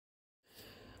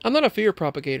I'm not a fear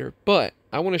propagator, but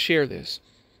I want to share this.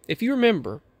 If you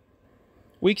remember,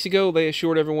 weeks ago they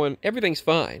assured everyone everything's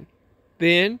fine.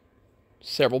 Then,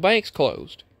 several banks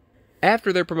closed.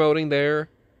 After they're promoting their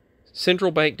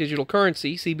central bank digital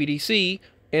currency, CBDC,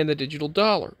 and the digital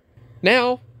dollar.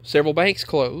 Now, several banks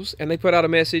close, and they put out a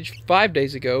message 5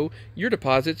 days ago, your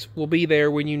deposits will be there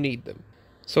when you need them.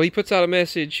 So he puts out a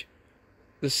message,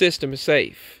 the system is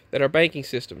safe, that our banking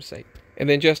system is safe. And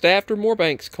then just after, more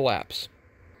banks collapse.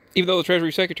 Even though the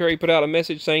Treasury Secretary put out a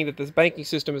message saying that this banking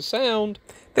system is sound,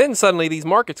 then suddenly these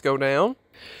markets go down.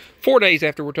 4 days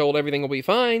after we're told everything will be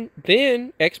fine,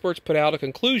 then experts put out a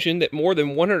conclusion that more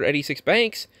than 186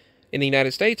 banks in the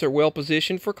United States are well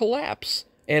positioned for collapse.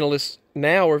 Analysts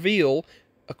now reveal,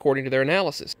 according to their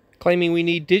analysis, claiming we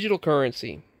need digital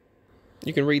currency.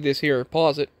 You can read this here,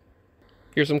 pause it.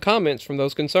 Here's some comments from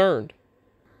those concerned.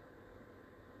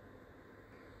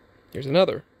 Here's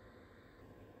another.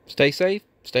 Stay safe,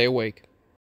 stay awake.